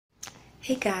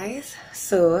Hey guys,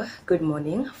 so good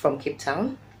morning from Cape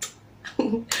Town.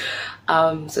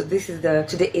 So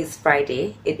today is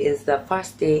Friday. It is the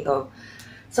first day of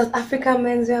South Africa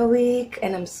Menswear Week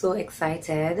and I'm so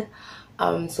excited.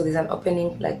 So there's an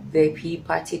opening like VIP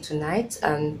party tonight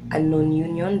and Unknown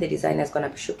Union, the designer, is gonna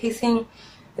be showcasing,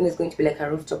 and there's going to be like a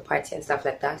rooftop party and stuff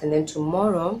like that. And then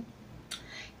tomorrow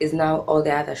is now all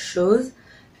the other shows.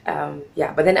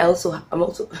 Yeah, but then I'm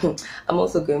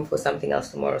also going for something else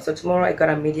tomorrow. So tomorrow I got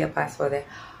a media pass for the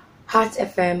Heart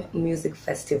FM Music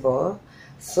Festival,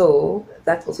 so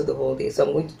that's also the whole day. So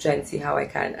I'm going to try and see how I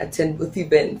can attend both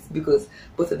events because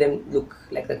both of them look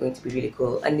like they're going to be really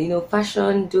cool. And you know,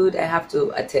 fashion, dude, I have to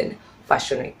attend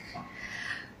Fashion Week.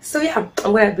 So yeah,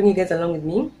 I'm gonna bring you guys along with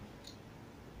me.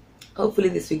 Hopefully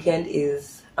this weekend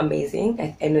is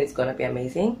amazing. I know it's gonna be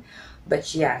amazing.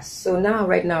 But yeah, so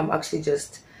right now I'm actually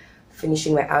just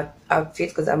finishing my outfit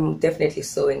because I'm definitely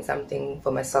sewing something for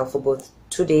myself for both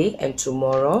today and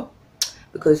tomorrow,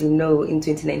 because you know in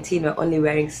 2019 we're only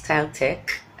wearing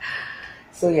STYLETECH.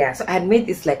 So yeah, so I had made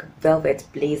this like velvet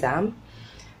blazer,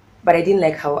 but I didn't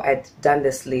like how I'd done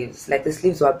the sleeves. Like the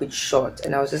sleeves were a bit short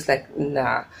and I was just like,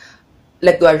 nah,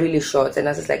 like they were really short, and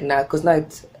I was just like, nah, because now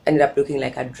it ended up looking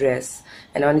like a dress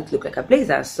and I want it to look like a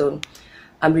blazer. So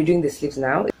I'm redoing the sleeves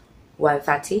now.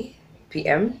 1:30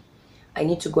 p.m. I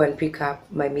need to go and pick up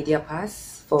my media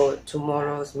pass for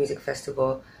tomorrow's music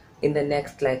festival in the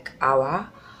next like hour,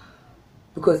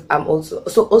 because I'm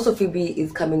also Phoebe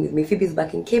is coming with me. Phoebe's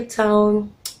back in Cape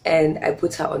Town and I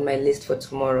put her on my list for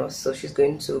tomorrow, so she's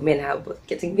going to, me and her both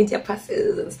getting media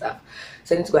passes and stuff.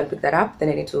 So I need to go and pick that up, then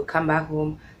I need to come back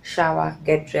home, shower,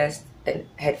 get dressed and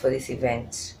head for this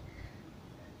event.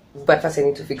 But first I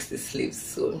need to fix the sleeves,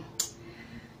 so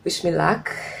wish me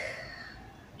luck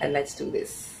and let's do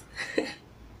this.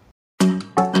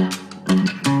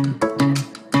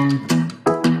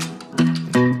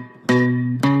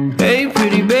 Hey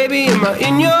pretty baby, am I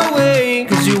in your way?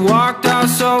 Cause you walked out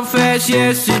so fast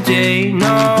yesterday.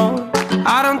 No,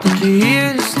 I don't think you're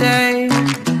here to stay.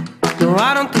 No,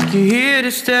 I don't think you're here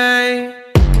to stay.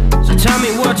 So tell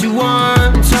me what you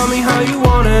want, tell me how you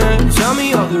want it. Tell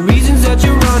me all the reasons that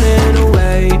you're running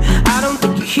away. I don't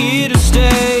think you're here to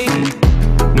stay.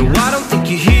 No, I don't think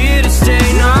you're here to stay.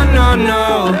 No, no,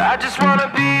 no. I just wanna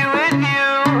be with you.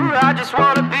 I just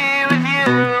wanna be with you,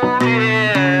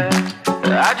 yeah.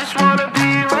 I just wanna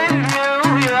be with you.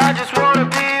 Yeah, I just wanna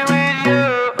be with you.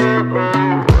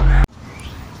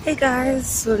 Hey guys,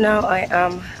 so now I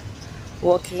am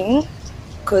walking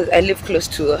because I live close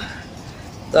to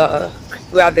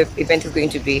where the event is going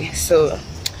to be. So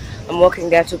I'm walking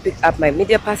there to pick up my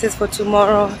media passes for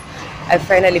tomorrow. I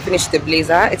finally finished the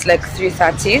blazer. It's like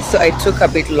 3:30, so I took a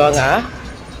bit longer,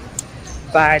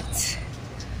 but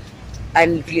I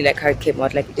really like how it came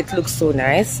out. Like it looks so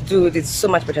nice, dude. It's so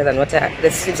much better than what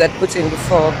the sleeves I'd put in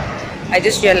before. I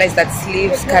just realized that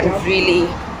sleeves can really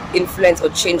influence or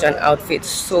change an outfit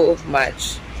so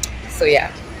much. So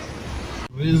yeah,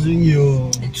 Raising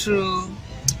you. true.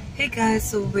 Hey guys,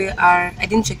 so I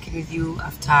didn't check in with you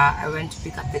after I went to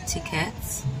pick up the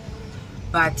tickets,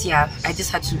 but yeah, I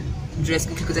just had to dress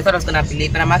quickly because I thought I was gonna be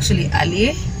late, but I'm actually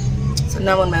early. So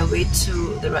now I'm on my way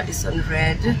to the Radisson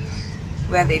Red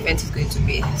where the event is going to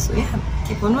be. So yeah,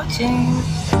 keep on watching.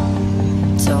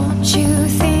 Don't you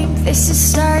think this is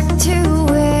starting to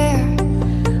wear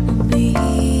on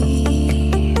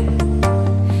me?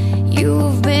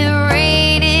 You've been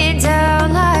raining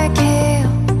down like hail.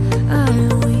 I'm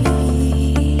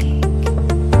weak.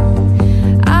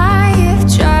 I have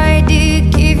tried to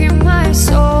give you my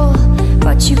soul,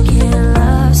 but you can't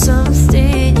love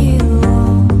something you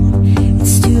own.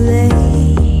 It's too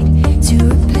late to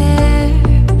repair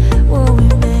what we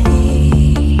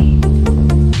made.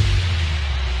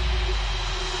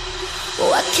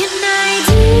 What can I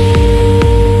do?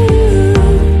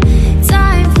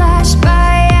 Time flashed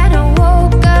by and I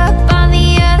woke up on the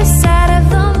other side of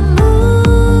the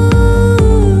moon.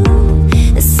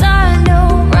 The sun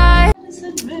don't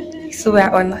rise. So we're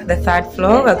on the 3rd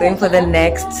floor. We're going for the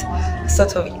next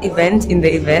sort of event in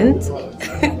the event.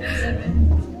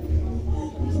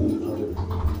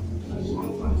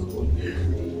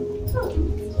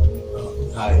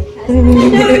 Hi. I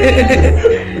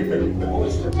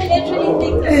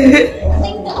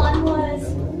think the on was.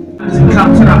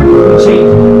 Come to the cheek.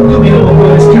 Do me all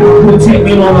words, can take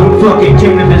me on a fucking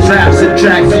cannabis raps and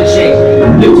tracks and shit.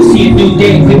 Look to see a new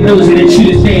day, quick nose in a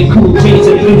Tuesday, cool J's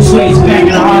and blue suede, back in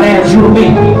the hard ass, you and me.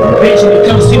 Bitch, when it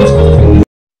comes to this.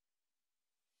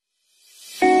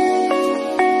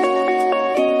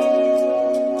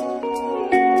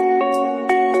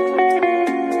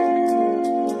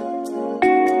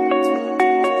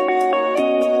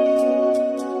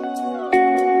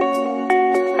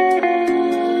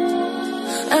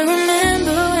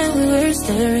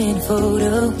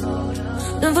 photo.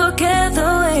 Don't forget the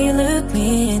way you look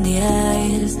me in the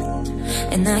eyes.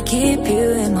 And I keep you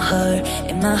in my heart.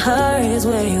 And my heart is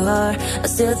where you are. I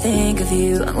still think of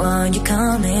you. I want you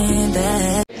coming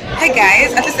back. Hey guys,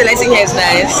 I think the lighting here is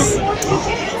nice.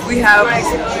 We have,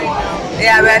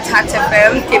 yeah, we're at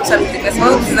FM, Cape Town Music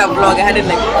Festival. This is a vlog. I had it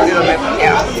like a little bit,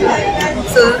 yeah.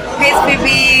 So, hey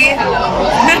baby.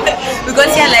 We got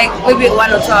here like maybe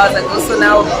 1 or 2 hours ago. So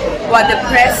now we're at the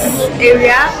press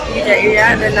area, media area,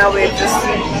 and then now we're just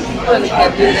looking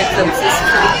at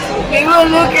people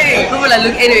are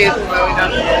looking anyway.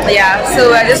 Yeah,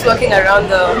 so we're just walking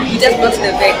around we just go to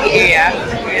the VIP area.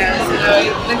 Yeah, so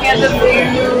look at the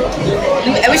view.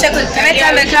 I wish I could. Can I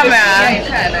turn the camera?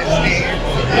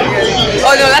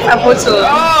 Oh no, that's a photo.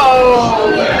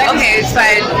 Oh, okay, it's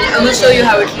fine. I'm gonna show you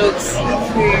how it looks.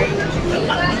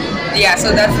 Yeah,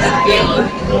 so that's the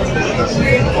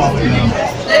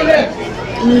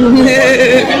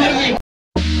view.